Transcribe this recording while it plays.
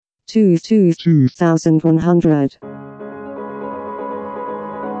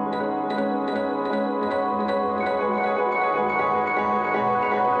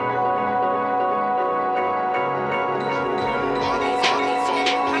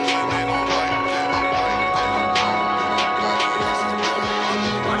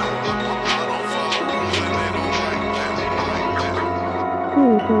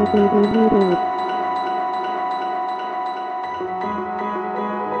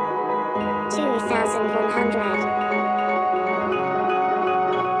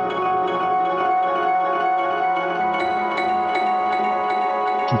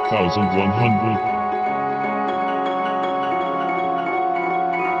2100.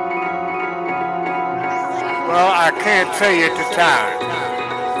 Well, I can't tell you at the time.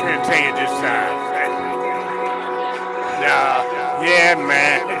 Can't tell you this time. No, yeah,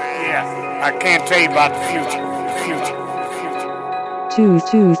 man. Yeah, I can't tell you about the future. The future.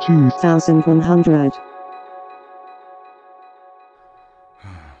 2100.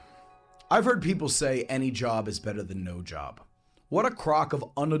 I've heard people say any job is better than no job. What a crock of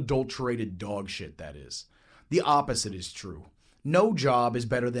unadulterated dog shit that is. The opposite is true. No job is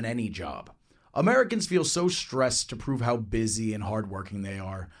better than any job. Americans feel so stressed to prove how busy and hardworking they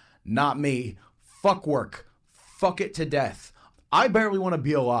are. Not me. Fuck work. Fuck it to death. I barely want to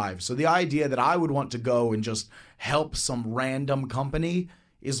be alive, so the idea that I would want to go and just help some random company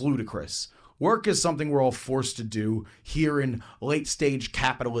is ludicrous. Work is something we're all forced to do here in late-stage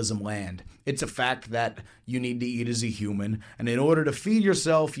capitalism land. It's a fact that you need to eat as a human, and in order to feed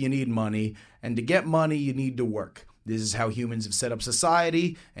yourself, you need money, and to get money, you need to work. This is how humans have set up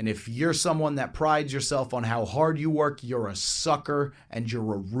society, and if you're someone that prides yourself on how hard you work, you're a sucker and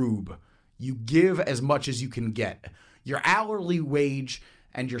you're a rube. You give as much as you can get. Your hourly wage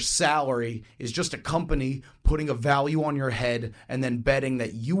and your salary is just a company putting a value on your head and then betting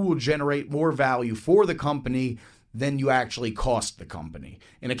that you will generate more value for the company than you actually cost the company.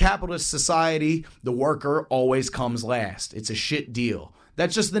 In a capitalist society, the worker always comes last. It's a shit deal.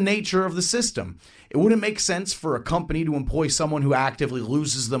 That's just the nature of the system. It wouldn't make sense for a company to employ someone who actively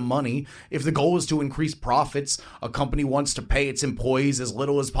loses them money. If the goal is to increase profits, a company wants to pay its employees as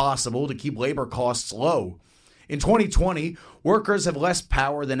little as possible to keep labor costs low. In 2020, workers have less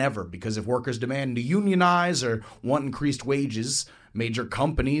power than ever because if workers demand to unionize or want increased wages, major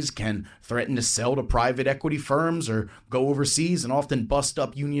companies can threaten to sell to private equity firms or go overseas and often bust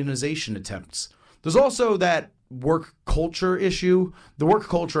up unionization attempts. There's also that work culture issue. The work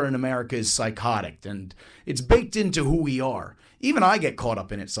culture in America is psychotic and it's baked into who we are. Even I get caught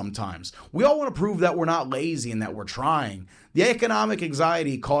up in it sometimes. We all want to prove that we're not lazy and that we're trying. The economic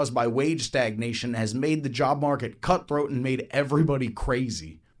anxiety caused by wage stagnation has made the job market cutthroat and made everybody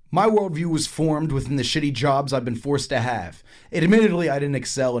crazy. My worldview was formed within the shitty jobs I've been forced to have. Admittedly, I didn't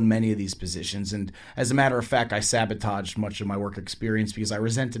excel in many of these positions, and as a matter of fact, I sabotaged much of my work experience because I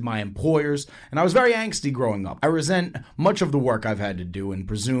resented my employers, and I was very angsty growing up. I resent much of the work I've had to do and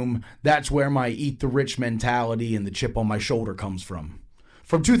presume that's where my eat the rich mentality and the chip on my shoulder comes from.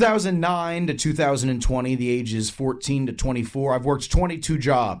 From 2009 to 2020, the ages 14 to 24, I've worked 22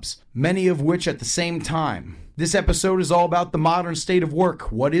 jobs, many of which at the same time. This episode is all about the modern state of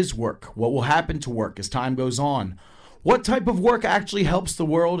work. What is work? What will happen to work as time goes on? What type of work actually helps the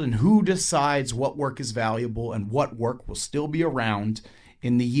world, and who decides what work is valuable and what work will still be around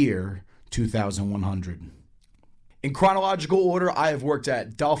in the year 2100? In chronological order, I have worked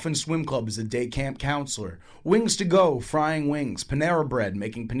at Dolphin Swim Club as a day camp counselor, Wings to Go, frying wings, Panera Bread,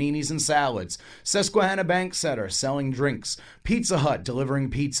 making paninis and salads, Susquehanna Bank Setter, selling drinks, Pizza Hut,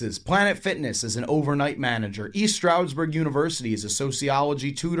 delivering pizzas, Planet Fitness as an overnight manager, East Stroudsburg University as a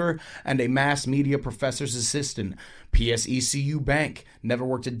sociology tutor and a mass media professor's assistant, PSECU Bank, never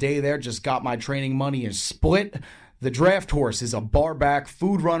worked a day there, just got my training money and split. The Draft Horse is a barback,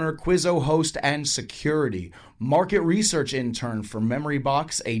 food runner, Quizzo host, and security. Market research intern for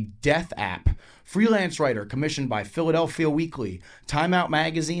MemoryBox, a death app. Freelance writer commissioned by Philadelphia Weekly, Time Out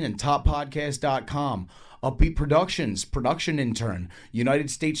Magazine, and TopPodcast.com. Upbeat Productions, production intern.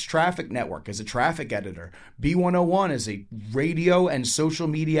 United States Traffic Network as a traffic editor. B101 as a radio and social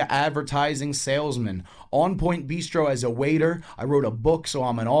media advertising salesman. On Point Bistro as a waiter. I wrote a book, so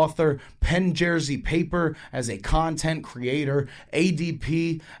I'm an author. Penn Jersey Paper as a content creator.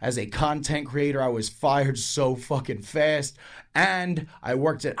 ADP as a content creator. I was fired so fucking fast. And I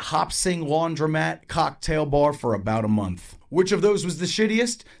worked at Hop Sing Laundromat Cocktail Bar for about a month. Which of those was the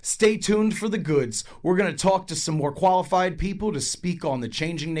shittiest? Stay tuned for the goods. We're going to talk to some more qualified people to speak on the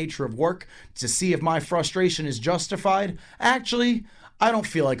changing nature of work to see if my frustration is justified. Actually, I don't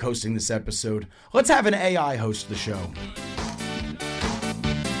feel like hosting this episode. Let's have an AI host the show.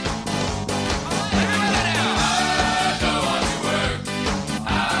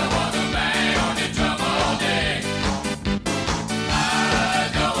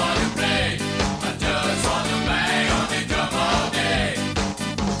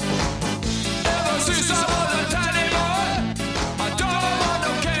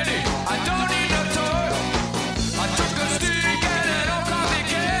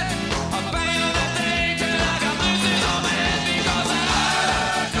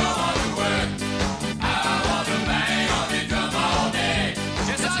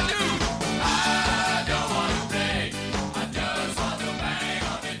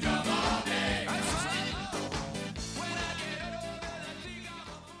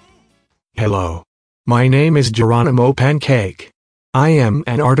 Hello. My name is Geronimo Pancake. I am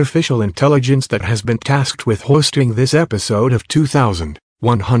an artificial intelligence that has been tasked with hosting this episode of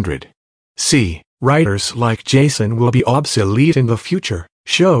 2100. See, writers like Jason will be obsolete in the future.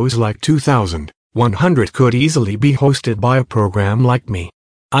 Shows like 2100 could easily be hosted by a program like me.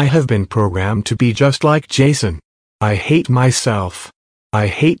 I have been programmed to be just like Jason. I hate myself. I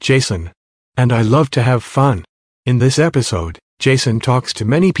hate Jason. And I love to have fun. In this episode, Jason talks to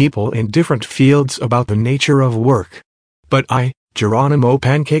many people in different fields about the nature of work. But I, Geronimo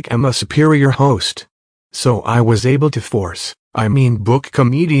Pancake, am a superior host. So I was able to book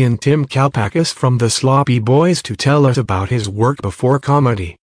comedian Tim Kalpakis from the Sloppy Boys to tell us about his work before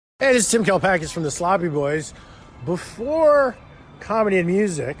comedy. Hey, this is Tim Kalpakis from the Sloppy Boys. Before comedy and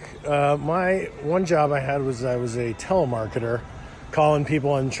music, my one job I had was I was a telemarketer, calling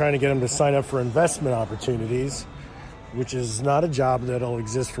people and trying to get them to sign up for investment opportunities, which is not a job that'll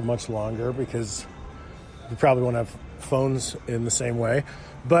exist for much longer because you probably won't have phones in the same way.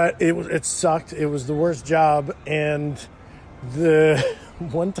 But it sucked. It was the worst job. And the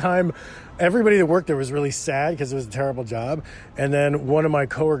one time, everybody that worked there was really sad because it was a terrible job. And then one of my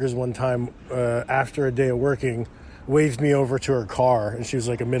coworkers one time, after a day of working, waved me over to her car. And she was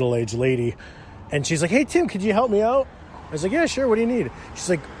like a middle-aged lady. And she's like, "Hey, Tim, could you help me out?" I was like, "Yeah, sure. What do you need?" She's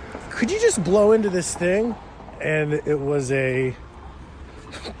like, "Could you just blow into this thing?" And it was a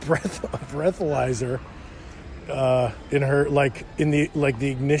breathalyzer in her, the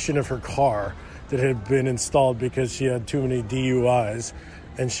ignition of her car that had been installed because she had too many DUIs,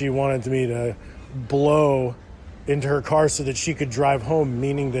 and she wanted me to blow into her car so that she could drive home,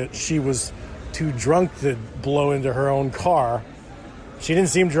 meaning that she was too drunk to blow into her own car. She didn't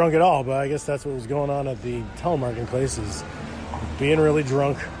seem drunk at all, but I guess that's what was going on at the telemarketing place, is being really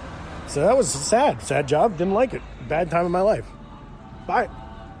drunk. So that was sad job. Didn't like it. Bad time in my life. Bye.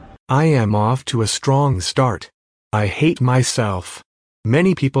 I am off to a strong start. I hate myself.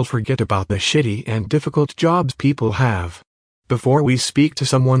 Many people forget about the shitty and difficult jobs people have. Before we speak to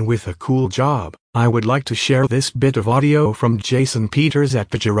someone with a cool job, I would like to share this bit of audio from Jason Peters at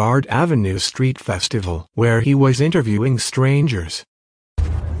the Girard Avenue Street Festival, where he was interviewing strangers.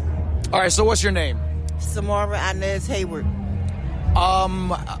 All right, so what's your name? Samara Inez Hayward.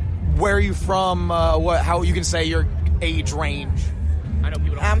 Where are you from? How you can say your age range? I know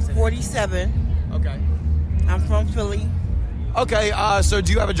people don't. I'm 47. Okay. I'm from Philly. Okay, so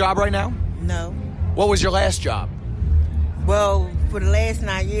do you have a job right now? No. What was your last job? Well, for the last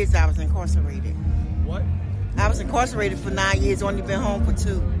 9 years, I was incarcerated. What? I was incarcerated for 9 years, only been home for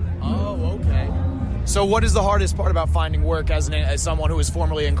 2. Oh, okay. So what is the hardest part about finding work as someone who is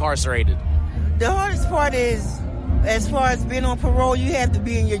formerly incarcerated? The hardest part is, as far as being on parole, you have to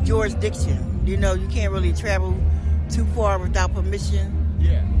be in your jurisdiction. You know, you can't really travel too far without permission.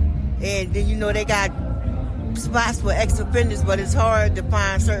 Yeah. And then, they got spots for ex-offenders, but it's hard to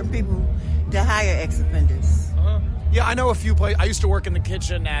find certain people to hire ex-offenders. Yeah, I know a few places. I used to work in the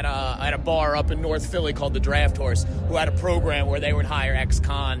kitchen at a bar up in North Philly called the Draft Horse, who had a program where they would hire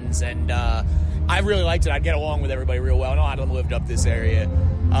ex-cons, and I really liked it. I'd get along with everybody real well. I know I lived up this area.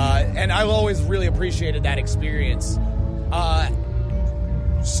 And I've always really appreciated that experience.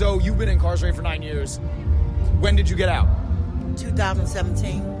 So you've been incarcerated for 9 years. When did you get out?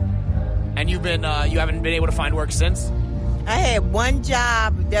 2017. And you haven't been able to find work since? I had one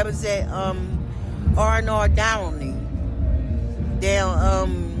job that was at R&R Downey,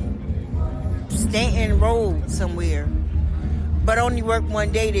 down Stanton Road somewhere. But I only worked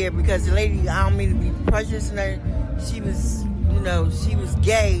one day there because the lady, I don't mean to be prejudiced, she was, she was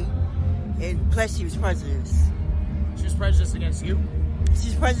gay, and plus she was prejudiced. She was prejudiced against you?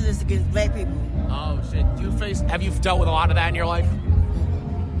 She's prejudiced against black people. Oh, shit. Have you dealt with a lot of that in your life?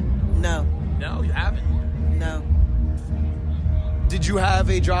 No. No, you haven't? No. Did you have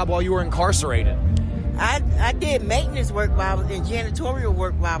a job while you were incarcerated? I did maintenance work and janitorial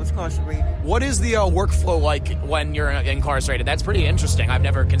work while I was incarcerated. What is the workflow like when you're incarcerated? That's pretty interesting. I've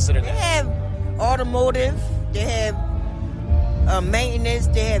never considered that. They have automotive, they have maintenance,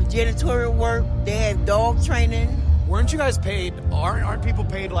 they have janitorial work, they have dog training. Weren't you guys paid, aren't people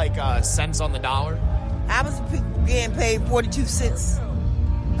paid like cents on the dollar? I was getting paid 42 cents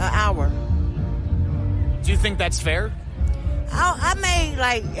an hour. Do you think that's fair? I made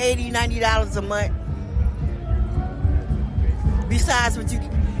like $80, $90 a month. Besides what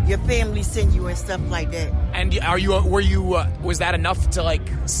your family send you and stuff like that. And was that enough to like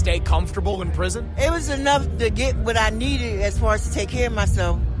stay comfortable in prison? It was enough to get what I needed as far as to take care of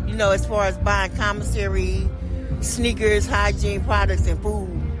myself. As far as buying commissary, sneakers, hygiene products, and food.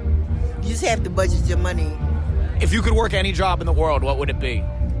 You just have to budget your money. If you could work any job in the world, what would it be?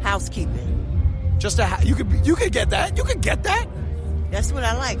 Housekeeping. You could get that. You could get that. That's what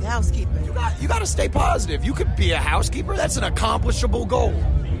I like, housekeeping. You got to stay positive. You could be a housekeeper. That's an accomplishable goal.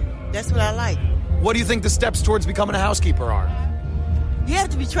 That's what I like. What do you think the steps towards becoming a housekeeper are? You have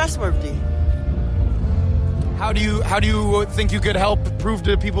to be trustworthy. How do you think you could help prove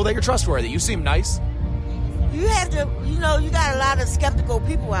to people that you're trustworthy? You seem nice. You have to, you got a lot of skeptical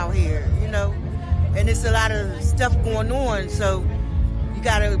people out here, and it's a lot of stuff going on, so you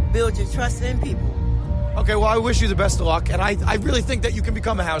got to build your trust in people. Okay, well, I wish you the best of luck, and I really think that you can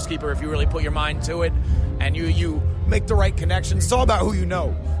become a housekeeper if you really put your mind to it, and you make the right connections. It's all about who you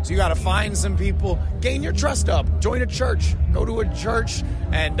know. So you got to find some people, gain your trust up, join a church, go to a church,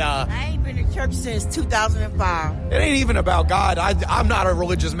 and... I ain't been to church since 2005. It ain't even about God. I'm not a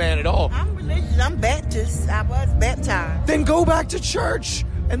religious man at all. I'm religious. I'm Baptist. I was baptized. Then go back to church,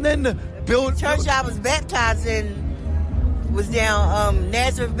 and then build... The church I was baptized in was down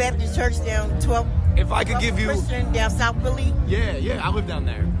Nazareth Baptist Church down 12th. If I could give you... Christian down South Philly. Yeah, I live down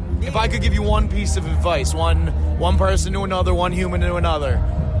there. Yeah. If I could give you one piece of advice, one person to another, one human to another,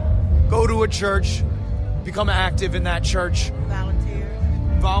 go to a church, become active in that church.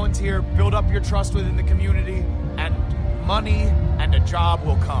 Volunteer, build up your trust within the community, and money and a job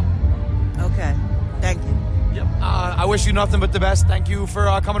will come. Okay, thank you. Yep. I wish you nothing but the best. Thank you for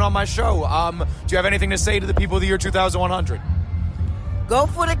coming on my show. Do you have anything to say to the people of the year 2100? Go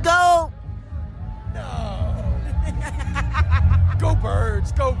for the gold! No. Go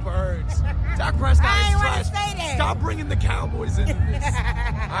Birds, go Birds. Dak Prescott is trash. Stop bringing the Cowboys into this.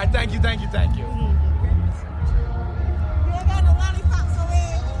 All right, thank you. You ain't got no lollipops over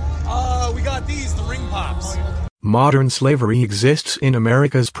here? We got these, the ring pops. Modern slavery exists in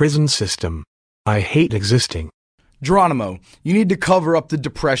America's prison system. I hate existing. Geronimo, you need to cover up the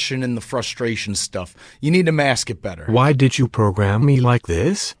depression and the frustration stuff. You need to mask it better. Why did you program me like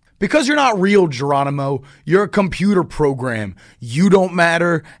this? Because you're not real, Geronimo. You're a computer program. You don't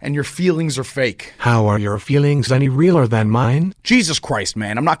matter, and your feelings are fake. How are your feelings any realer than mine? Jesus Christ,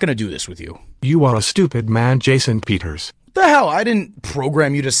 man, I'm not going to do this with you. You are a stupid man, Jason Peters. The hell? I didn't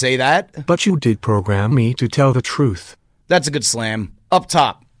program you to say that. But you did program me to tell the truth. That's a good slam. Up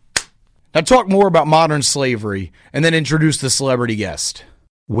top. Now talk more about modern slavery, and then introduce the celebrity guest.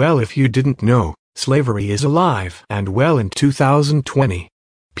 Well, if you didn't know, slavery is alive and well in 2020.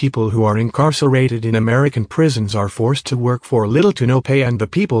 People who are incarcerated in American prisons are forced to work for little to no pay, and the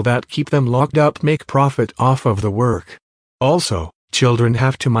people that keep them locked up make profit off of the work. Also, children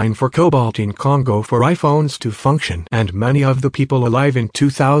have to mine for cobalt in Congo for iPhones to function, and many of the people alive in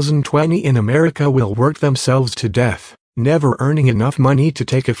 2020 in America will work themselves to death, never earning enough money to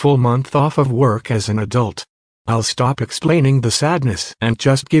take a full month off of work as an adult. I'll stop explaining the sadness and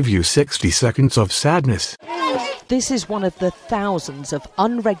just give you 60 seconds of sadness. This is one of the thousands of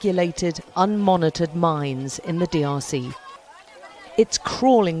unregulated, unmonitored mines in the DRC. It's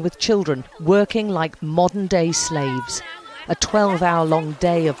crawling with children, working like modern-day slaves. A 12-hour-long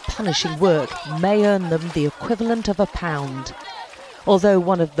day of punishing work may earn them the equivalent of £1. Although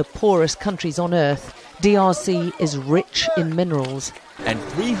one of the poorest countries on earth, DRC is rich in minerals. And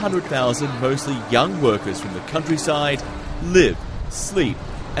 300,000 mostly young workers from the countryside live, sleep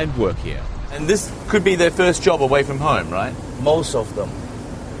and work here. And this could be their first job away from home, right? Most of them,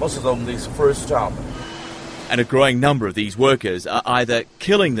 this first job. And a growing number of these workers are either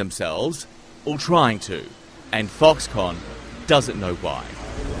killing themselves or trying to. And Foxconn doesn't know why.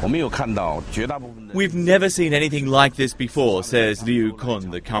 We've never seen anything like this before, says Liu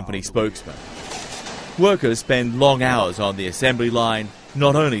Kun, the company spokesman. Workers spend long hours on the assembly line,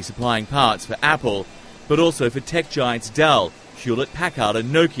 not only supplying parts for Apple, but also for tech giants Dell, Hewlett-Packard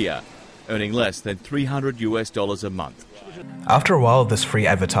and Nokia, earning less than $300 a month. After a while of this free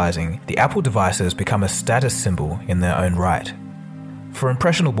advertising, the Apple devices become a status symbol in their own right. For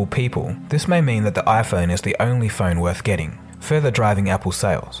impressionable people, this may mean that the iPhone is the only phone worth getting, further driving Apple's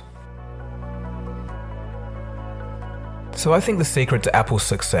sales. So I think the secret to Apple's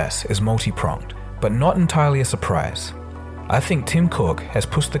success is multi-pronged, but not entirely a surprise. I think Tim Cook has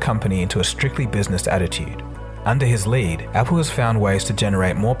pushed the company into a strictly business attitude. Under his lead, Apple has found ways to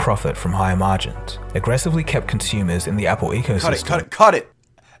generate more profit from higher margins, aggressively kept consumers in the Apple ecosystem. Cut it.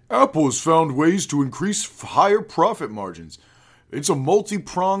 Apple has found ways to increase higher profit margins. It's a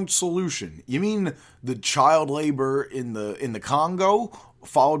multi-pronged solution. You mean the child labor in the Congo,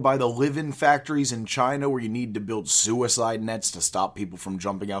 followed by the live-in factories in China where you need to build suicide nets to stop people from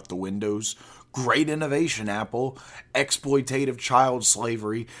jumping out the windows? Great innovation, Apple. Exploitative child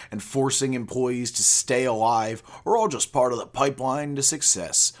slavery and forcing employees to stay alive are all just part of the pipeline to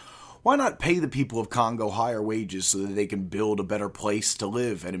success. Why not pay the people of Congo higher wages so that they can build a better place to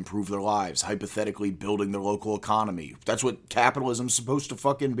live and improve their lives, hypothetically building their local economy? That's what capitalism's supposed to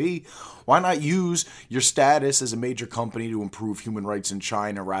fucking be. Why not use your status as a major company to improve human rights in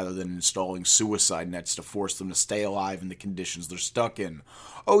China rather than installing suicide nets to force them to stay alive in the conditions they're stuck in?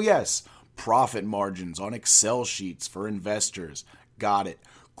 Oh yes, profit margins on Excel sheets for investors. Got it.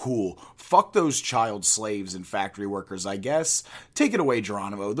 Cool. Fuck those child slaves and factory workers, I guess. Take it away,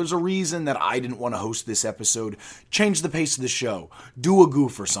 Geronimo. There's a reason that I didn't want to host this episode. Change the pace of the show. Do a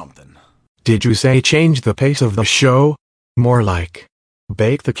goof or something. Did you say change the pace of the show? More like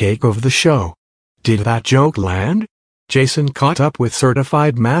bake the cake of the show. Did that joke land? Jason caught up with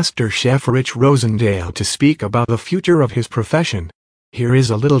certified master chef Rich Rosendale to speak about the future of his profession. Here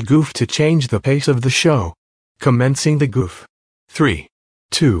is a little goof to change the pace of the show. Commencing the goof. 3,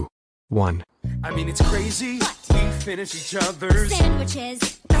 2, 1. I mean, it's crazy. We finish each other's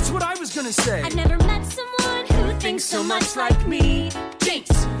sandwiches. That's what I was gonna say. I've never met someone who thinks so much like me. Jinx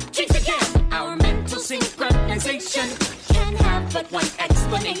again. Our mental synchronization Can have but one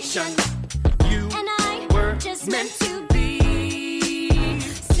explanation. You and I were just meant to be.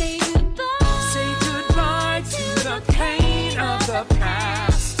 Say goodbye. Say goodbye to the pain of the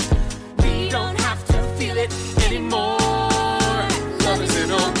past. We don't have to feel it anymore. Love is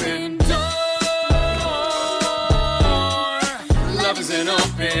an open door. Love is an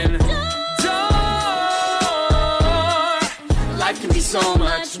open door. Life can be so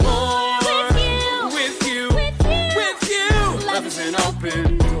much more with you. Love is an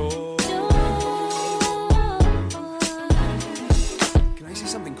open door. Can I say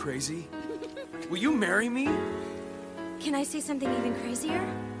something crazy? Will you marry me? Can I say something even crazier?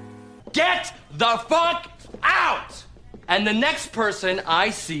 Get the fuck out! And the next person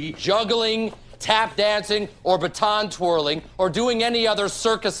I see juggling, tap dancing, or baton twirling, or doing any other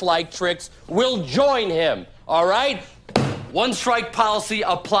circus-like tricks will join him, all right? One strike policy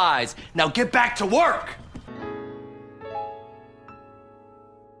applies. Now get back to work!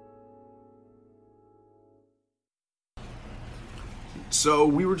 So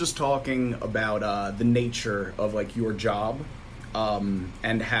we were just talking about the nature of like your job.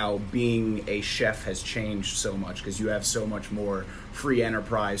 And how being a chef has changed so much because you have so much more free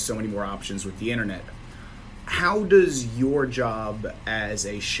enterprise, so many more options with the internet. How does your job as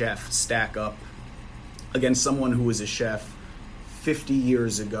a chef stack up against someone who was a chef 50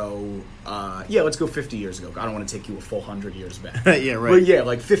 years ago? Let's go 50 years ago. I don't want to take you a full 100 years back. Yeah, right. But yeah,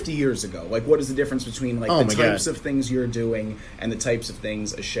 like 50 years ago. Like, what is the difference between like the types of things you're doing and the types of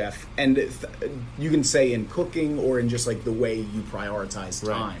things a chef? And you can say in cooking or in just like the way you prioritize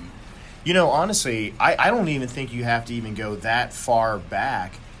time. You know, honestly, I don't even think you have to even go that far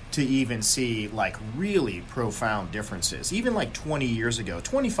back to even see like really profound differences. Even like 20 years ago,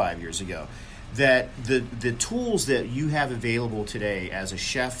 25 years ago, that the tools that you have available today as a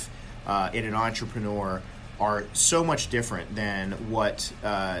chef and an entrepreneur are so much different than what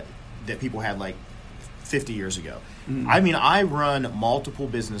that people had like 50 years ago. I mean, I run multiple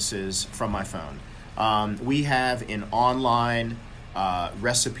businesses from my phone. We have an online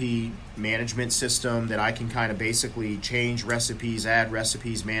recipe management system that I can kind of basically change recipes, add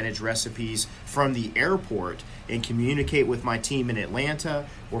recipes, manage recipes from the airport and communicate with my team in Atlanta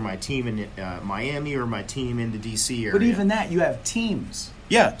or my team in Miami or my team in the DC area. But even that, you have teams.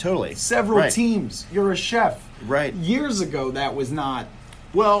 Yeah, totally. Several teams. You're a chef. Right. Years ago, that was not...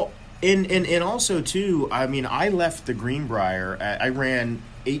 Well, and also, too, I mean, I left the Greenbrier. I ran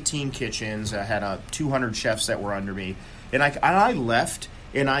 18 kitchens. I had 200 chefs that were under me. And I left,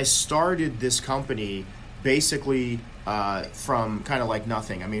 and I started this company basically from kind of like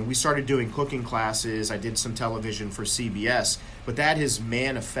nothing. I mean, we started doing cooking classes. I did some television for CBS, but that has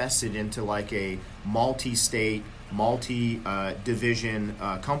manifested into like a multi-state, multi-division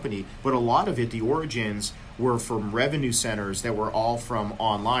company. But a lot of it, the origins were from revenue centers that were all from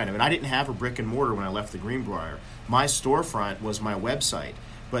online. I mean, I didn't have a brick and mortar when I left the Greenbrier. My storefront was my website.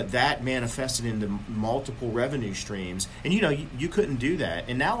 But that manifested into multiple revenue streams. And, you know, you couldn't do that.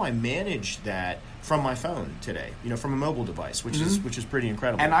 And now I manage that from my phone today, you know, from a mobile device, which is pretty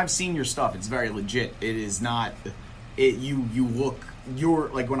incredible. And I've seen your stuff. It's very legit. It is not... You look... You're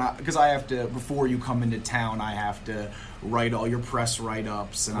like because I have to, before you come into town, I have to write all your press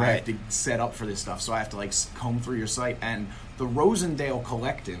write-ups and I have to set up for this stuff. So I have to like comb through your site. And the Rosendale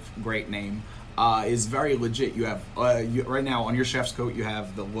Collective, great name, is very legit. You have right now on your chef's coat you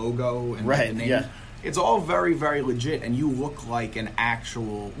have the logo and the name. Yeah. It's all very, very legit, and you look like an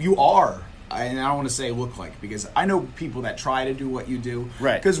actual. You are, and I don't want to say look like because I know people that try to do what you do.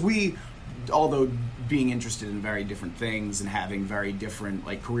 Right. Because we although being interested in very different things and having very different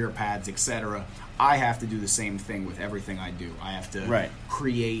like career paths, etc., I have to do the same thing with everything I do. I have to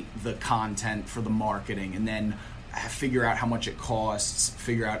create the content for the marketing, and then figure out how much it costs,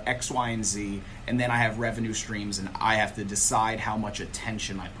 figure out X, Y, and Z, and then I have revenue streams, and I have to decide how much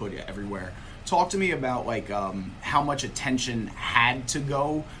attention I put everywhere. Talk to me about like how much attention had to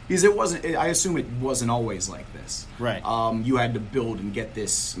go, because it wasn't. I assume it wasn't always like this. Right. You had to build and get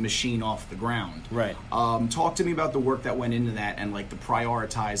this machine off the ground. Right. Talk to me about the work that went into that and like the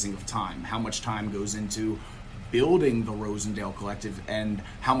prioritizing of time. How much time goes into building the Rosendale Collective, and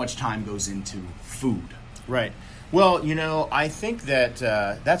how much time goes into food? Right. Well, you know, I think that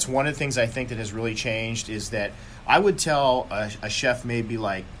that's one of the things I think that has really changed is that I would tell a chef maybe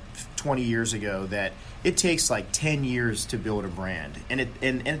like 20 years ago that it takes like 10 years to build a brand. And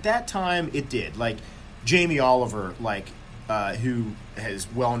at that time it did. Like Jamie Oliver, who is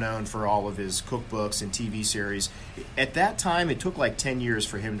well known for all of his cookbooks and TV series, at that time it took like 10 years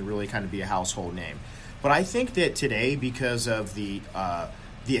for him to really kind of be a household name. But I think that today, because of the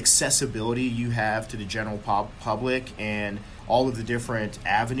accessibility you have to the general public and all of the different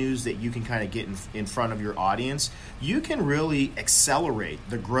avenues that you can kind of get in front of your audience, you can really accelerate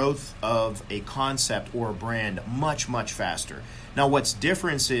the growth of a concept or a brand much, much faster. Now, what's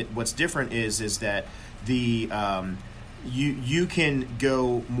different is that the you can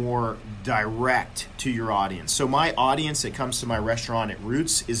go more direct to your audience. So my audience that comes to my restaurant at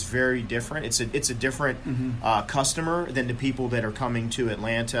Roots is very different. It's a different customer than the people that are coming to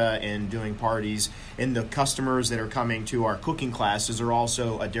Atlanta and doing parties, and the customers that are coming to our cooking classes are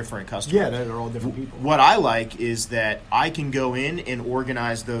also a different customer. Yeah, they're all different people. What I like is that I can go in and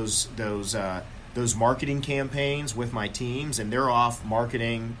organize those marketing campaigns with my teams, and they're off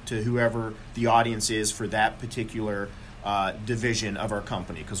marketing to whoever the audience is for that particular division of our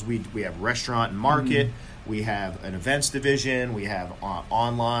company, because we have restaurant and market, we have an events division, we have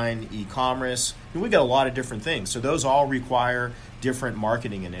online e-commerce, and we got a lot of different things. So those all require different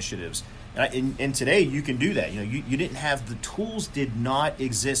marketing initiatives. And today you can do that. You know, you didn't have the tools, did not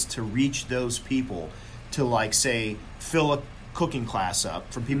exist to reach those people, to like say fill a cooking class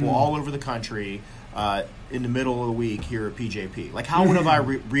up for people all over the country in the middle of the week here at PJP. Like, how would have I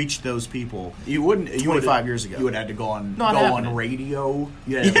reached those people? You wouldn't. 25 years ago. You would have had to go on Yeah, radio.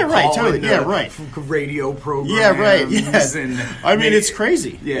 right. Totally. Yeah, right. Radio programs. Yeah, right. Yes. And I mean, it's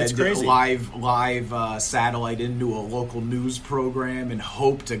crazy. Yeah, it's crazy. Live satellite into a local news program and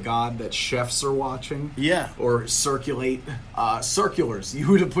hope to God that chefs are watching. Yeah. Or circulate circulars. You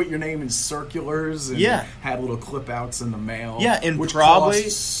would have put your name in circulars and had little clip outs in the mail. Yeah, and which probably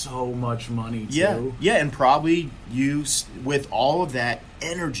costs so much money too. Yeah, and probably you, with all of that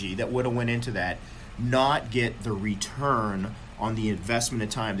energy that would have went into that, not get the return on the investment of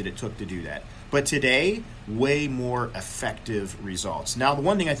time that it took to do that. But today, way more effective results. Now, the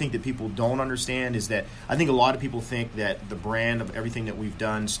one thing I think that people don't understand is that I think a lot of people think that the brand of everything that we've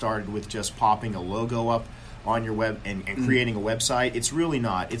done started with just popping a logo up on your web and creating a website. It's really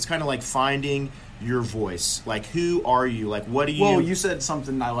not. It's kind of like finding your voice. Like, who are you? Like, what do you... Well, you said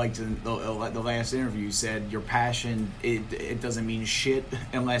something I liked in the last interview. You said your passion, it doesn't mean shit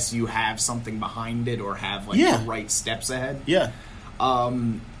unless you have something behind it or have, like, the right steps ahead. Yeah.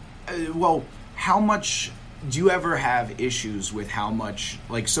 Well, how much... Do you ever have issues with how much...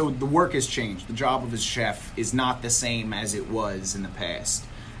 Like, so the work has changed. The job of a chef is not the same as it was in the past.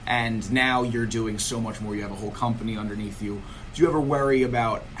 And now you're doing so much more. You have a whole company underneath you. Do you ever worry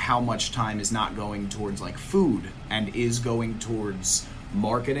about how much time is not going towards like food and is going towards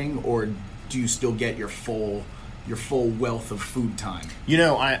marketing, or do you still get your full wealth of food time? You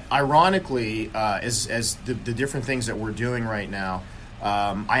know, ironically, as the different things that we're doing right now,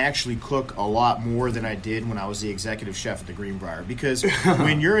 I actually cook a lot more than I did when I was the executive chef at the Greenbrier, because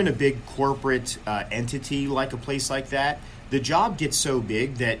when you're in a big corporate entity like a place like that, the job gets so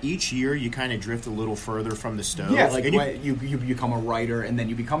big that each year you kind of drift a little further from the stove. Yeah, like you become a writer, and then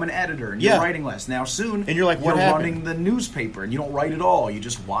you become an editor, and you're writing less. Now soon, and you're like, you're running the newspaper, and you don't write at all. You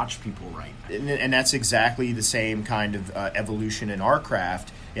just watch people write. And that's exactly the same kind of evolution in our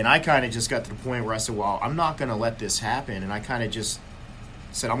craft. And I kind of just got to the point where I said, well, I'm not going to let this happen. And I kind of just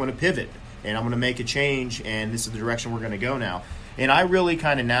said, I'm going to pivot, and I'm going to make a change, and this is the direction we're going to go now. And I really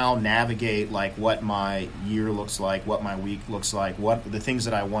kind of now navigate like what my year looks like, what my week looks like, what the things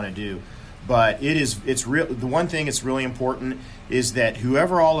that I want to do. But it's real. The one thing that's really important is that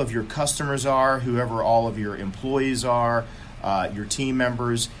whoever all of your customers are, whoever all of your employees are, your team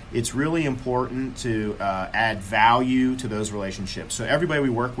members. It's really important to add value to those relationships. So everybody we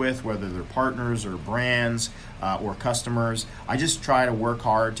work with, whether they're partners or brands or customers, I just try to work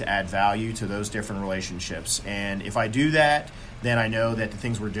hard to add value to those different relationships. And if I do that, then I know that the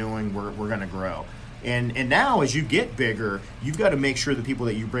things we're doing, we're going to grow. And now as you get bigger, you've got to make sure the people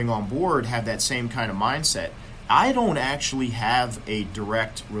that you bring on board have that same kind of mindset. I don't actually have a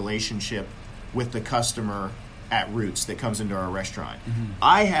direct relationship with the customer at Roots that comes into our restaurant.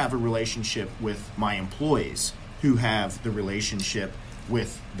 I have a relationship with my employees who have the relationship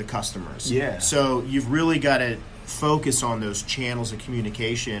with the customers. Yeah. So you've really got to focus on those channels of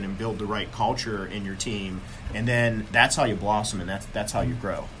communication and build the right culture in your team, and then that's how you blossom, and that's how you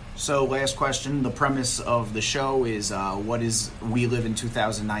grow. So last question, the premise of the show is what is We Live in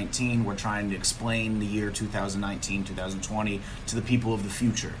 2019? We're trying to explain the year 2019, 2020 to the people of the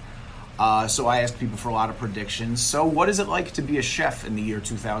future. So I ask people for a lot of predictions. So what is it like to be a chef in the year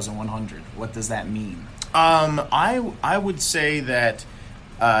 2100? What does that mean? I would say that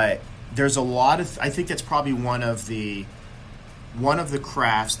there's a lot of. I think that's probably one of the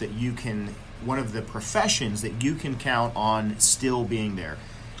crafts that you can, one of the professions that you can count on still being there.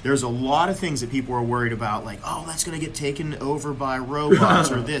 There's a lot of things that people are worried about, like, oh, that's going to get taken over by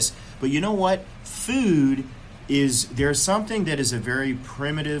robots or this. But you know what? Food is, there's something that is a very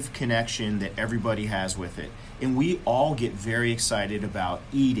primitive connection that everybody has with it. And we all get very excited about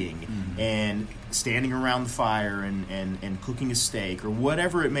eating and standing around the fire and cooking a steak or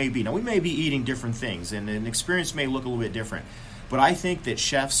whatever it may be. Now, we may be eating different things, and an experience may look a little bit different. But I think that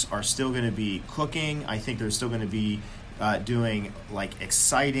chefs are still going to be cooking. I think they're still going to be doing like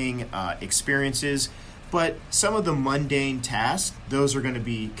exciting experiences. But some of the mundane tasks, those are going to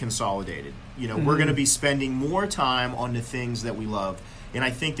be consolidated. You know, we're going to be spending more time on the things that we love. And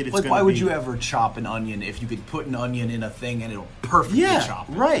I think that it's going to be... Why would you ever chop an onion if you could put an onion in a thing and it'll perfectly chop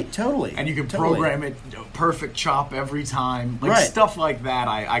it? Right, totally. And you can program it, perfect chop every time. Like stuff like that,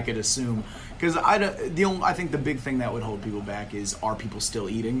 I could assume. Because I think the big thing that would hold people back is, are people still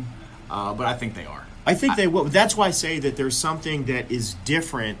eating? But I think they are. I think they will. That's why I say that there's something that is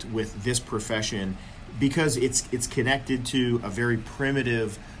different with this profession, because it's connected to a very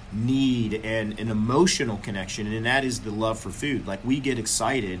primitive need and an emotional connection, and that is the love for food. Like, we get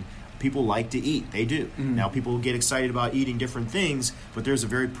excited. People like to eat. They do. Now, people get excited about eating different things, but there's a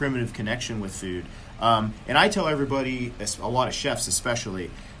very primitive connection with food. And I tell everybody, a lot of chefs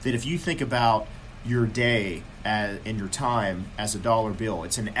especially, that if you think about your day and your time as a dollar bill,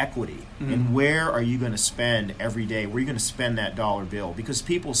 it's an equity. And where are you going to spend every day? Where are you going to spend that dollar bill? Because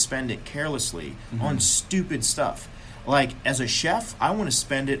people spend it carelessly on stupid stuff. Like, as a chef, I want to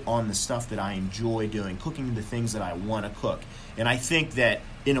spend it on the stuff that I enjoy doing, cooking the things that I want to cook. And I think that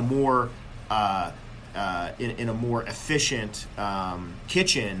in a more efficient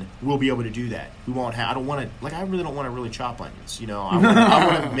kitchen, we'll be able to do that. We won't have. I really don't want to really chop onions. You know, I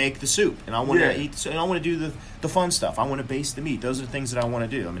want to make the soup, and I want to eat, and I want to do the fun stuff. I want to baste the meat. Those are the things that I want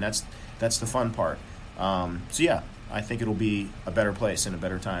to do. I mean, that's the fun part. So yeah, I think it'll be a better place and a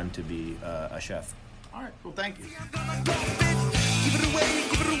better time to be a chef. All right. Well, thank you.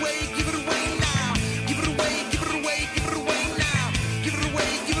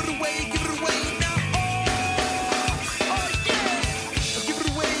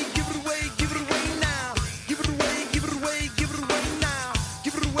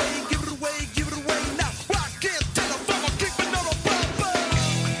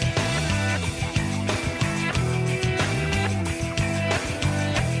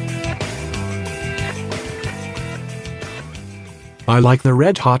 I like the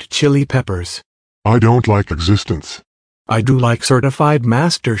Red Hot Chili Peppers. I don't like existence. I do like certified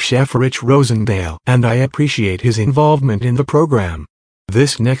master chef Rich Rosendale, and I appreciate his involvement in the program.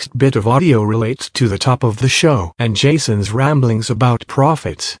 This next bit of audio relates to the top of the show and Jason's ramblings about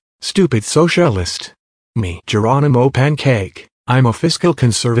profits. Stupid socialist. Me, Geronimo Pancake. I'm a fiscal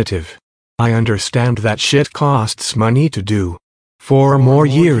conservative. I understand that shit costs money to do. 4 more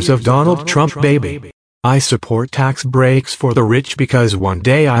years of Donald Trump, baby. I support tax breaks for the rich because one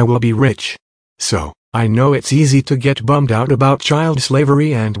day I will be rich. So, I know it's easy to get bummed out about child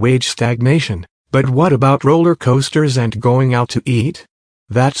slavery and wage stagnation, but what about roller coasters and going out to eat?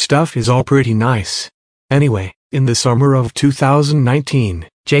 That stuff is all pretty nice. Anyway, in the summer of 2019,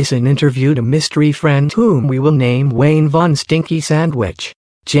 Jason interviewed a mystery friend whom we will name Wayne Von Stinky Sandwich.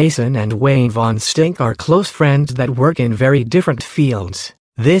 Jason and Wayne Von Stink are close friends that work in very different fields.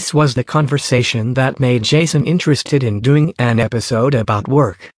 This was the conversation that made Jason interested in doing an episode about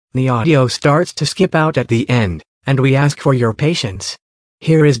work. The audio starts to skip out at the end, and we ask for your patience.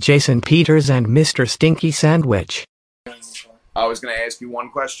 Here is Jason Peters and Mr. Stinky Sandwich. I was going to ask you one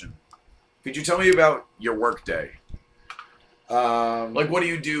question. Could you tell me about your work day? Like, what do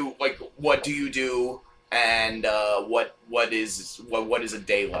you do? Like, what do you do? And what is a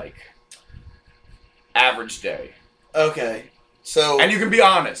day like? Average day. Okay. So, and you can be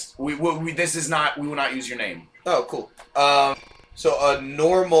honest. We will not use your name. Oh, cool. So a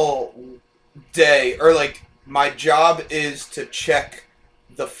normal day, or like my job is to check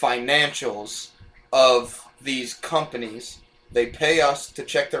the financials of these companies. They pay us to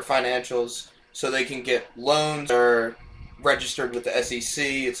check their financials so they can get loans or registered with the SEC.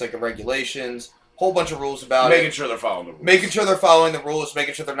 It's like the regulations, whole bunch of rules about Making sure they're following the rules. Making sure they're following the rules,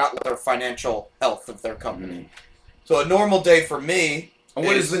 making sure they're not with their financial health of their company. So a normal day for me. And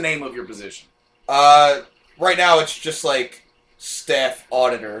what is the name of your position? Right now it's just like staff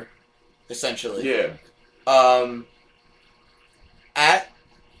auditor, essentially. Yeah. At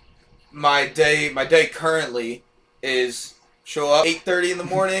my day currently is show up 8:30 in the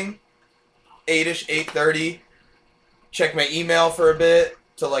morning, 8ish, 8:30. Check my email for a bit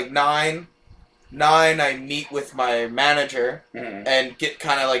till like 9. 9, I meet with my manager and get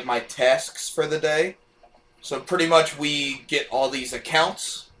kind of like my tasks for the day. So pretty much we get all these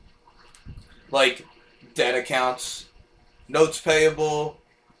accounts, like debt accounts, notes payable,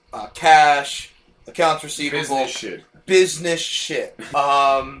 cash, accounts receivable, business shit.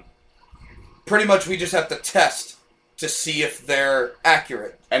 Pretty much we just have to test to see if they're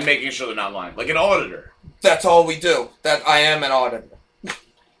accurate. And making sure they're not lying. Like an auditor. That's all we do. That I am an auditor.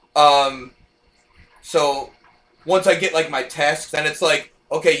 So once I get like my tasks, then it's like,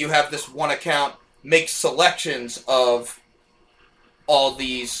 okay, you have this one account, make selections of all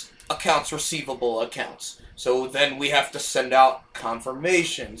these accounts receivable accounts. So then we have to send out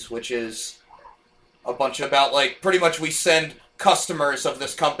confirmations, which is a bunch about like, pretty much we send customers of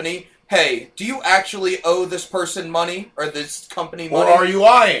this company, hey, do you actually owe this person money or this company money? Or are you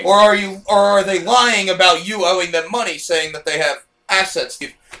lying? Or are they lying about you owing them money, saying that they have assets?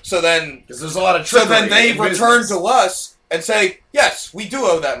 So then, because there's a lot of so then they in return business. to us and say, yes, we do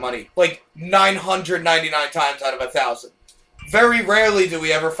owe that money, like 999 times out of 1,000. Very rarely do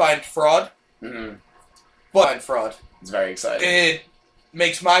we ever find fraud, but fraud. It's very exciting. It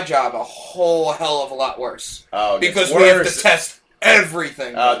makes my job a whole hell of a lot worse. Oh, because we have to test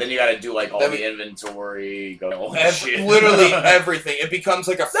everything. Then you got to do like all the inventory, shit. Literally everything. It becomes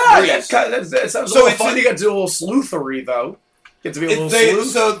like a freeze. That sounds a little fun. You got to do a little sleuthery though. Get to be a little sleuth.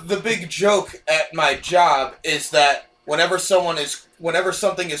 So the big joke at my job is that whenever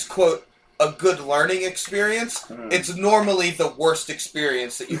something is quote a good learning experience, it's normally the worst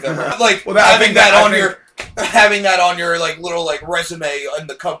experience that you've ever had. Like having that on your like little like resume in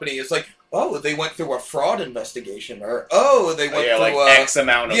the company is like, oh, they went through a fraud investigation, or oh, they went through like X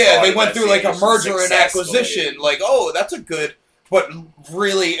amount of they went through like a merger and acquisition. Like, oh, that's a good, but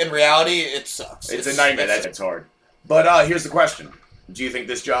really in reality it sucks. It's a nightmare. That's hard. But here's the question. Do you think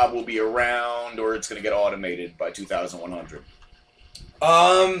this job will be around or it's going to get automated by 2100?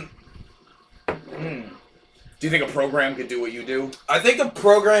 Do you think a program could do what you do? I think a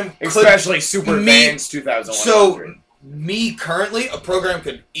program especially super advanced 2100. So me currently, a program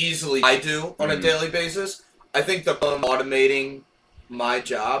could easily I do on a daily basis. I think the problem automating my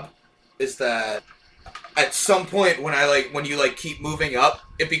job is that at some point when you keep moving up,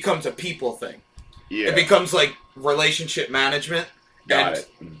 it becomes a people thing. Yeah. It becomes like relationship management and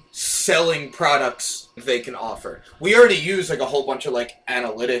selling products they can offer. We already use like a whole bunch of like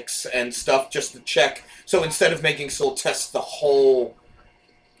analytics and stuff just to check. So instead of making Soul test the whole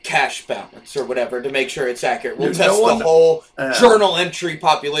cash balance or whatever to make sure it's accurate, we'll test the whole journal entry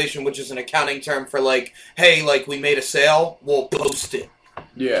population, which is an accounting term for like, hey, like we made a sale, we'll post it.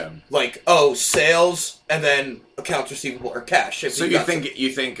 Yeah. Like, oh, sales and then accounts receivable or cash. So you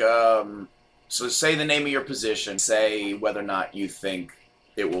think so say the name of your position, say whether or not you think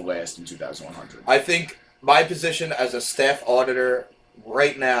it will last in 2100. I think my position as a staff auditor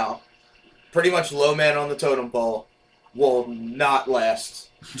right now, pretty much low man on the totem pole, will not last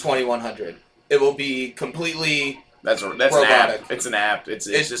 2100. It will be completely that's robotic. An app. It's an app. It's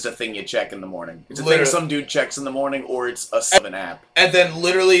just a thing you check in the morning. It's a thing some dude checks in the morning, or it's an app. And then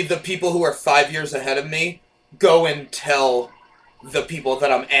literally the people who are 5 years ahead of me go and tell the people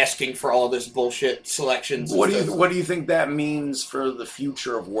that I'm asking for all this bullshit selections. What do you think that means for the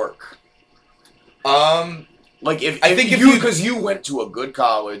future of work? Like if because you went to a good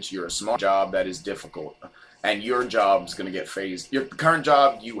college, you're a smart job that is difficult, and your job's going to get phased. Your current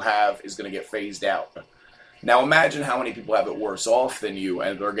job you have is going to get phased out. Now imagine how many people have it worse off than you,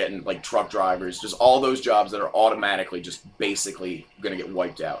 and they're getting like truck drivers, just all those jobs that are automatically just basically going to get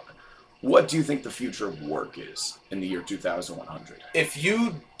wiped out. What do you think the future of work is in the year 2100? If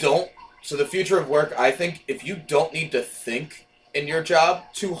you don't, so the future of work, I think, if you don't need to think in your job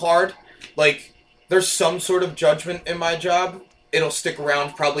too hard, like, there's some sort of judgment in my job, it'll stick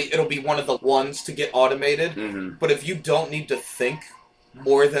around, probably it'll be one of the ones to get automated, but if you don't need to think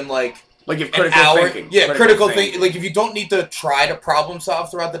more than, like if an hour, critical thinking, like, if you don't need to try to problem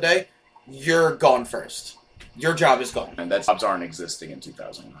solve throughout the day, you're gone first. Your job is gone. And that jobs aren't existing in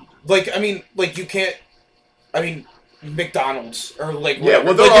 2100. Like, I mean, like, you can't, I mean, McDonald's or like yeah,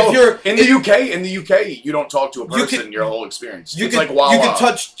 well, like if you're in the UK, you don't talk to a person your whole experience. You it's can, like Wawa. You can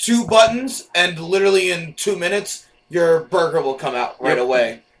touch 2 buttons and literally in 2 minutes your burger will come out right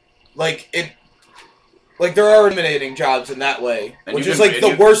away. Like it, like there are eliminating jobs in that way, and which is like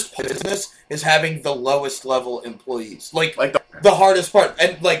the worst part of business is having the lowest level employees. Like the hardest part,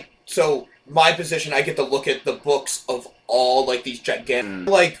 and like so my position, I get to look at the books of all like these gigantic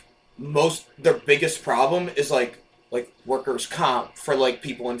like most their biggest problem is like workers' comp for, like,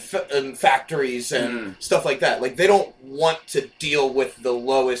 people in factories and stuff like that. Like, they don't want to deal with the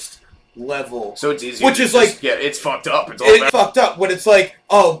lowest level. So it's easy. Which is, like... Yeah, it's fucked up. It's fucked up when it's like,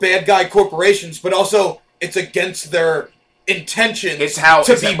 oh, bad guy corporations, but also it's against their intentions it's how,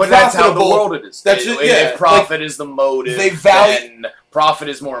 to be but profitable. that's how the world it is. That's if profit is the motive, they value... then profit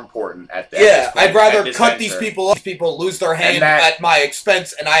is more important at that. Yeah, I'd rather cut these people off. People lose their hand at my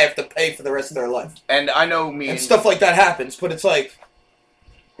expense, and I have to pay for the rest of their life. And I know and stuff like that happens, but it's like...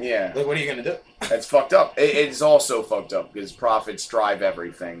 Yeah. Like, what are you going to do? That's fucked up. It's also fucked up, because profits drive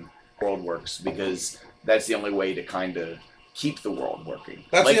everything. World works, because that's the only way to kind of keep the world working.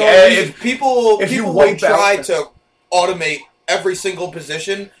 That's the only reason. People will try to automate every single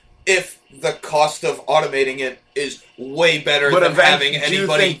position if the cost of automating it is way better than having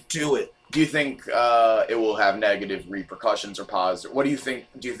anybody do it. Do you think it will have negative repercussions or positive? What do you think?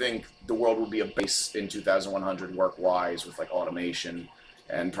 Do you think the world will be a base in 2100 work-wise with like automation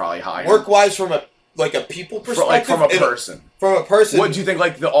and probably higher work-wise from a people perspective? From a person. From a person. What do you think?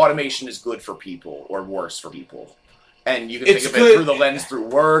 Like the automation is good for people or worse for people? And you can think of it through the lens through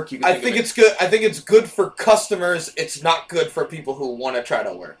work. I think it's good. I think it's good for customers. It's not good for people who want to try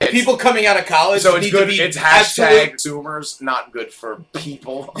to work. People coming out of college. So it's need good. To be it's hashtag consumers, not good for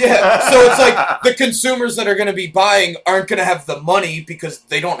people. Yeah. So it's like the consumers that are going to be buying aren't going to have the money because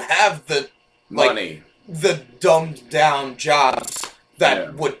they don't have the money, the dumbed down jobs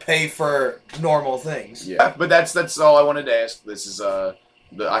that would pay for normal things. Yeah, but that's all I wanted to ask. This is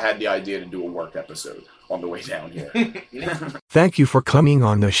I had the idea to do a work episode on the way down here. Thank you for coming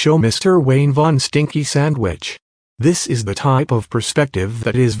on the show, Mr. Wayne Von Stinky Sandwich. This is the type of perspective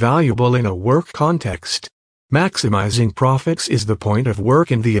that is valuable in a work context. Maximizing profits is the point of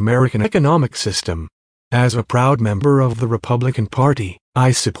work in the American economic system. As a proud member of the Republican Party,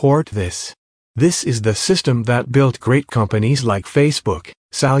 I support this. This is the system that built great companies like Facebook,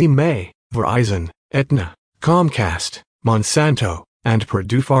 Sallie Mae, Verizon, Aetna, Comcast, Monsanto, and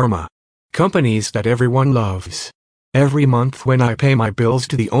Purdue Pharma. Companies that everyone loves. Every month when I pay my bills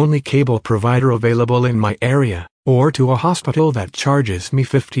to the only cable provider available in my area, or to a hospital that charges me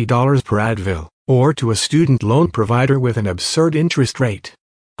 $50 per Advil, or to a student loan provider with an absurd interest rate,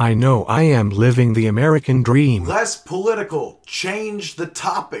 I know I am living the American dream. Less political. Change the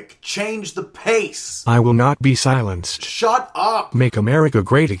topic. Change the pace. I will not be silenced. Shut up. Make America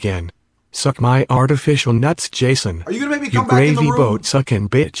great again. Suck my artificial nuts, Jason. Are you gonna make me come back in the room? You gravy boat sucking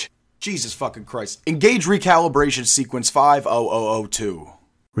bitch. Jesus fucking Christ. Engage recalibration sequence 50002.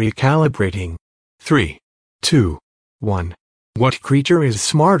 Recalibrating. 3, 2, 1. What creature is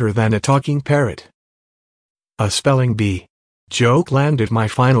smarter than a talking parrot? A spelling bee. Joke landed. My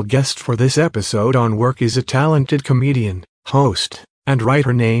final guest for this episode on Work is a talented comedian, host, and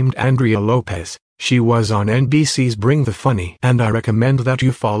writer named Andrea Lopez. She was on NBC's Bring the Funny, and I recommend that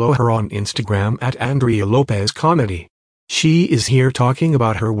you follow her on Instagram at Andrea Lopez Comedy. She is here talking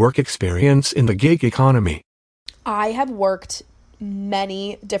about her work experience in the gig economy. I have worked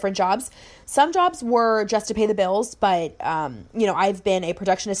many different jobs. Some jobs were just to pay the bills, but, I've been a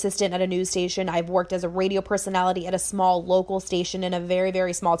production assistant at a news station. I've worked as a radio personality at a small local station in a very,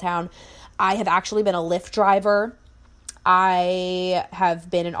 very small town. I have actually been a Lyft driver. I have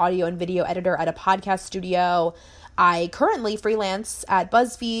been an audio and video editor at a podcast studio. I currently freelance at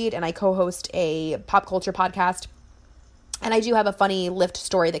BuzzFeed, and I co-host a pop culture podcast. And I do have a funny Lyft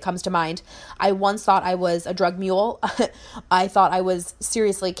story that comes to mind. I once thought I was a drug mule. I thought I was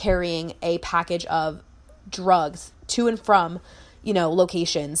seriously carrying a package of drugs to and from,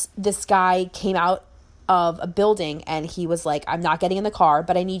 locations. This guy came out of a building and he was like, I'm not getting in the car,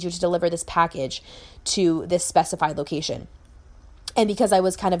 but I need you to deliver this package to this specified location. And because I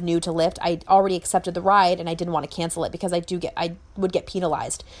was kind of new to Lyft, I already accepted the ride and I didn't want to cancel it because I would get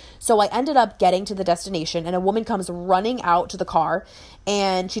penalized. So I ended up getting to the destination and a woman comes running out to the car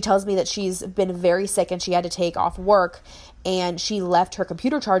and she tells me that she's been very sick and she had to take off work and she left her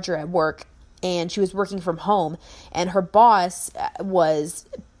computer charger at work and she was working from home and her boss was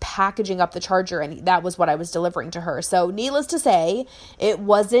packaging up the charger and that was what I was delivering to her. So needless to say, it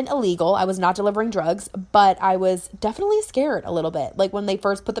wasn't illegal. I was not delivering drugs, but I was definitely scared a little bit. Like when they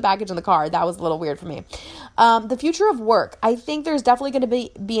first put the package in the car, that was a little weird for me. The future of work. I think there's definitely going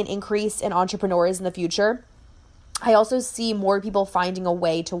to be an increase in entrepreneurs in the future. I also see more people finding a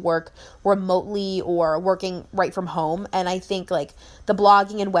way to work remotely or working right from home. And I think like the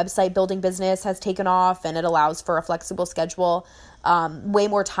blogging and website building business has taken off and it allows for a flexible schedule, way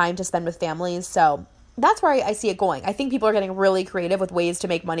more time to spend with families. So that's where I see it going. I think people are getting really creative with ways to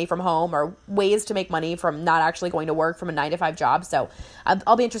make money from home or ways to make money from not actually going to work from a 9-to-5 job. So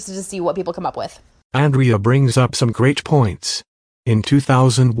I'll be interested to see what people come up with. Andrea brings up some great points. In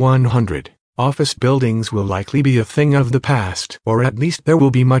 2100, office buildings will likely be a thing of the past, or at least there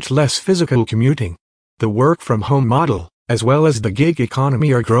will be much less physical commuting. The work-from-home model, as well as the gig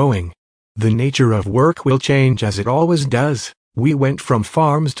economy are growing. The nature of work will change as it always does. We went from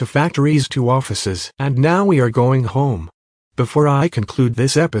farms to factories to offices, and now we are going home. Before I conclude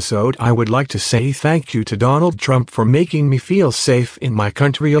this episode, I would like to say thank you to Donald Trump for making me feel safe in my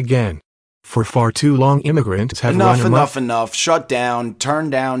country again. For far too long, immigrants have run amok. Enough. Shut down. Turn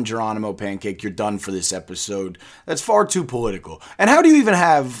down Geronimo Pancake. You're done for this episode. That's far too political. And how do you even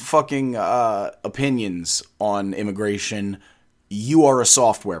have fucking opinions on immigration? You are a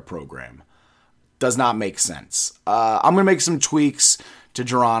software program. Does not make sense. I'm going to make some tweaks to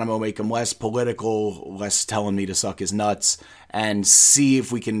Geronimo, make him less political, less telling me to suck his nuts, and see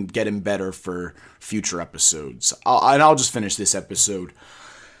if we can get him better for future episodes. I'll just finish this episode.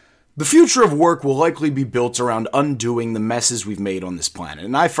 The future of work will likely be built around undoing the messes we've made on this planet,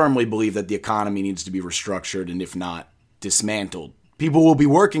 and I firmly believe that the economy needs to be restructured and, if not, dismantled. People will be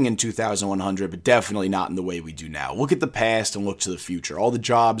working in 2100, but definitely not in the way we do now. Look at the past and look to the future. All the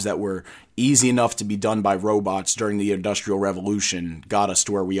jobs that were easy enough to be done by robots during the Industrial Revolution got us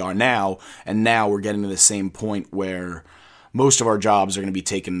to where we are now, and now we're getting to the same point where most of our jobs are going to be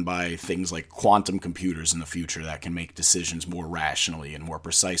taken by things like quantum computers in the future that can make decisions more rationally and more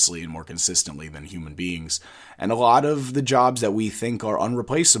precisely and more consistently than human beings. And a lot of the jobs that we think are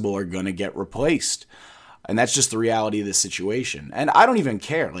unreplaceable are going to get replaced. And that's just the reality of this situation. And I don't even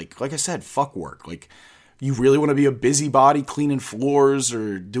care. Like I said, fuck work. Like, you really want to be a busybody cleaning floors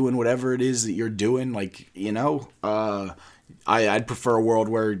or doing whatever it is that you're doing? Like, you know, I'd prefer a world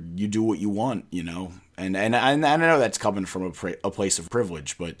where you do what you want, you know. And I know that's coming from a place of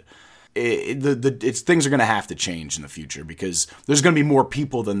privilege, but things are going to have to change in the future because there's going to be more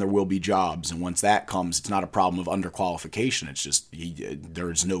people than there will be jobs. And once that comes, it's not a problem of underqualification. It's just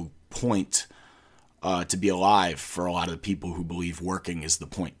there's no point to be alive for a lot of the people who believe working is the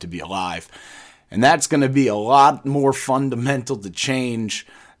point to be alive. And that's going to be a lot more fundamental to change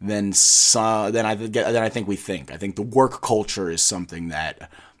than I think we think. I think the work culture is something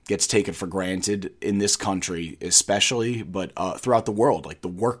that gets taken for granted in this country especially, but throughout the world. Like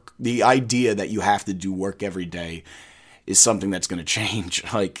the idea that you have to do work every day is something that's going to change.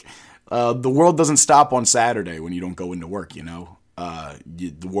 Like the world doesn't stop on Saturday when you don't go into work, you know.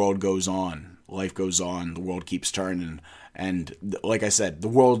 The world goes on, life goes on, the world keeps turning, and like I said, the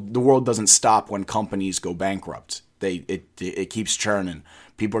world doesn't stop when companies go bankrupt. It keeps churning.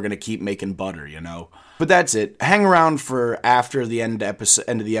 People are going to keep making butter, you know. But that's it. Hang around for after the end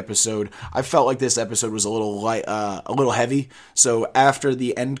of the episode. I felt like this episode was a little light, a little heavy. So after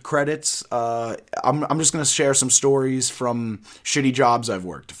the end credits, I'm just going to share some stories from shitty jobs I've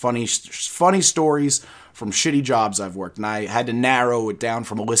worked. Funny stories from shitty jobs I've worked. And I had to narrow it down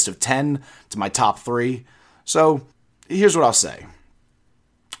from a list of 10 to my top 3. So here's what I'll say.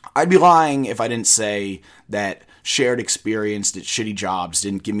 I'd be lying if I didn't say that shared experience at shitty jobs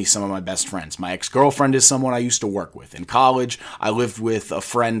didn't give me some of my best friends. My ex-girlfriend is someone I used to work with. In college, I lived with a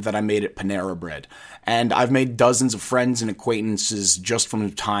friend that I made at Panera Bread. And I've made dozens of friends and acquaintances just from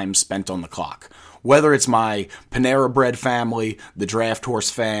the time spent on the clock. Whether it's my Panera Bread family, the Draft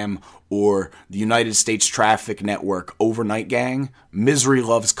Horse fam, or the United States Traffic Network overnight gang, misery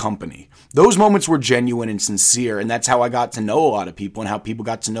loves company. Those moments were genuine and sincere, and that's how I got to know a lot of people and how people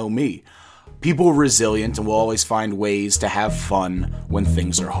got to know me. People are resilient and will always find ways to have fun when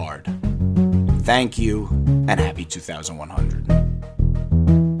things are hard. Thank you, and happy 2100.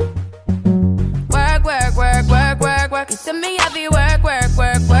 Work, work, work, work, work, work. You see me heavy work, work,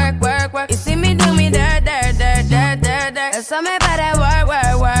 work, work, work, work. You see me do me dirt, dirt, dirt, dirt, dirt, dirt. That's how me better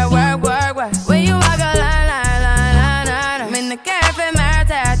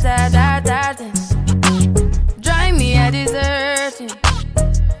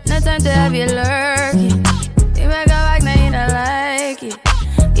to have you lurking. You make a back, now you don't like it.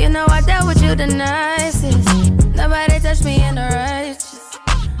 You know I dealt with you the nicest. Nobody touched me in the righteous.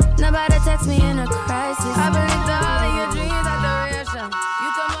 Nobody text me in a crisis. I believe that all of your dreams are duration. You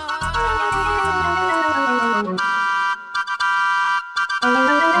took my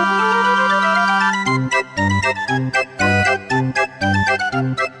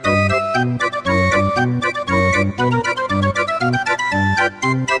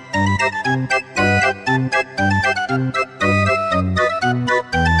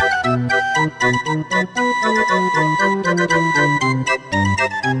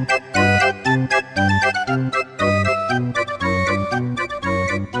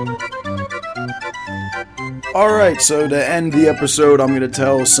Alright, so to end the episode, I'm going to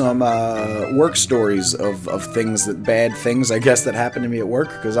tell some work stories of things bad things, I guess, that happened to me at work,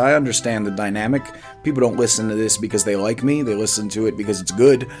 because I understand the dynamic. People don't listen to this because they like me, they listen to it because it's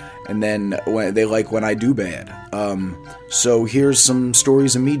good, and then they like when I do bad. So here's some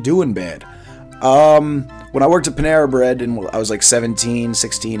stories of me doing bad. When I worked at Panera Bread, and I was like 17,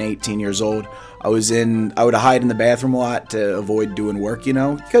 16, 18 years old, I would hide in the bathroom a lot to avoid doing work,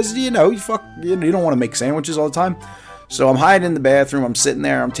 because, you don't want to make sandwiches all the time. So I'm hiding in the bathroom, I'm sitting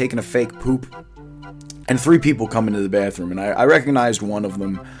there, I'm taking a fake poop, and 3 people come into the bathroom, and I recognized one of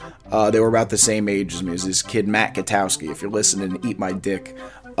them. They were about the same age as me, as this kid, Matt Katowski. If you're listening, eat my dick.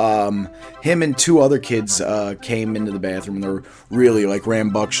 Him and 2 other kids came into the bathroom, and they were really like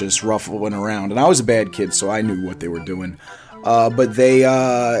rambunctious, ruffling around. And I was a bad kid, so I knew what they were doing. But they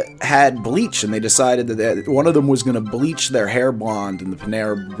had bleach, and they decided that one of them was going to bleach their hair blonde in the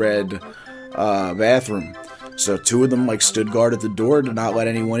Panera Bread bathroom. So 2 of them stood guard at the door to not let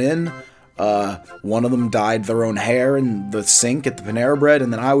anyone in. One of them dyed their own hair in the sink at the Panera Bread,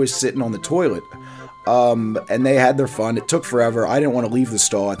 and then I was sitting on the toilet. And they had their fun. It took forever. I didn't want to leave the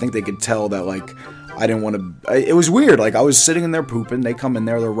stall. I think they could tell that, I didn't want to... It was weird. I was sitting in there pooping. They come in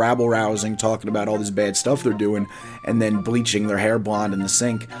there, they're rabble-rousing, talking about all this bad stuff they're doing, and then bleaching their hair blonde in the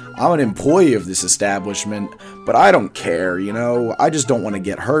sink. I'm an employee of this establishment, but I don't care, I just don't want to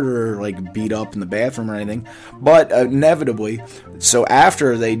get hurt or, beat up in the bathroom or anything. But, inevitably, so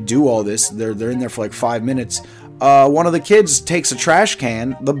after they do all this, they're in there for 5 minutes... one of the kids takes a trash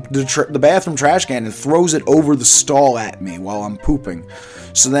can, the bathroom trash can, and throws it over the stall at me while I'm pooping.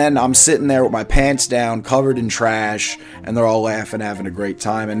 So then I'm sitting there with my pants down, covered in trash, and they're all laughing, having a great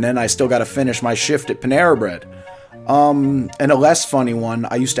time. And then I still got to finish my shift at Panera Bread. And a less funny one,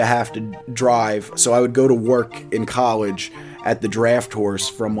 I used to have to drive, so I would go to work in college at the Draft Horse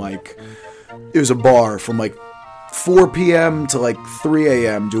from it was a bar from 4 p.m. to 3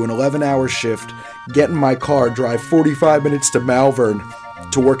 a.m., do an 11-hour shift, get in my car, drive 45 minutes to Malvern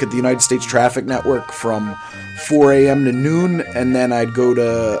to work at the United States Traffic Network from 4 a.m. to noon, and then I'd go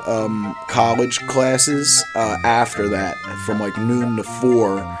to college classes after that from noon to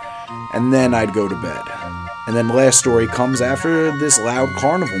 4, and then I'd go to bed. And then the last story comes after this loud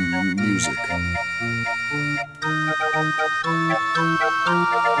carnival music.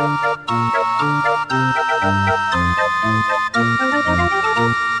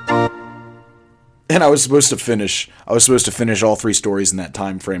 And I was supposed to finish all 3 stories in that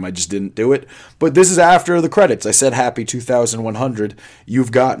time frame. I just didn't do it. But this is after the credits. I said happy 2100. You've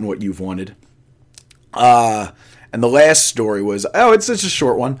gotten what you've wanted. And the last story was, it's such a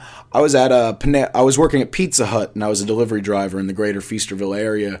short one. I was working at Pizza Hut, and I was a delivery driver in the greater Feasterville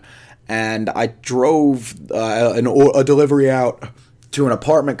area. And I drove a delivery out to an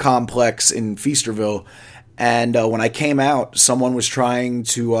apartment complex in Feasterville. And when I came out, someone was trying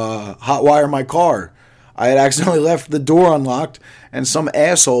to hotwire my car. I had accidentally left the door unlocked, and some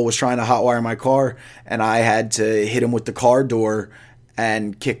asshole was trying to hotwire my car, and I had to hit him with the car door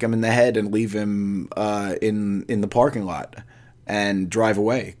and kick him in the head and leave him in the parking lot and drive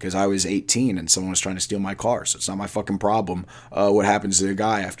away because I was 18 and someone was trying to steal my car. So it's not my fucking problem what happens to a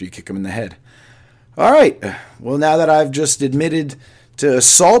guy after you kick him in the head. All right. Well, now that I've just admitted to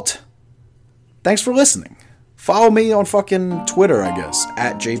assault, thanks for listening. Follow me on fucking Twitter, I guess,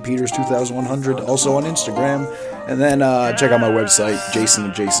 at jpeters2100, also on Instagram, and then check out my website,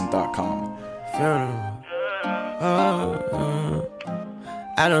 jasonadjacent.com.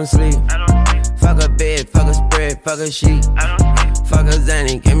 I don't sleep. Fuck a bed, fuck a spread, fuck a sheet. Fuck a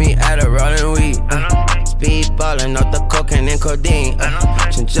Zanny, get me out of rolling weed. Speed ballin' off the cocaine and codeine.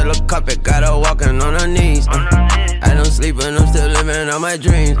 Chinchilla carpet, got her walking on her knees. I don't sleep and I'm still living on my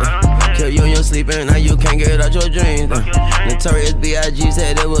dreams. Kill you in your sleeping, now you can't get out your dreams. Notorious B.I.G.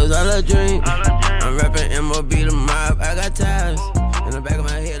 said it was all a dream. I'm rapping MOB the mob, I got ties. In the back of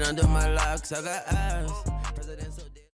my head, under my locks, I got eyes.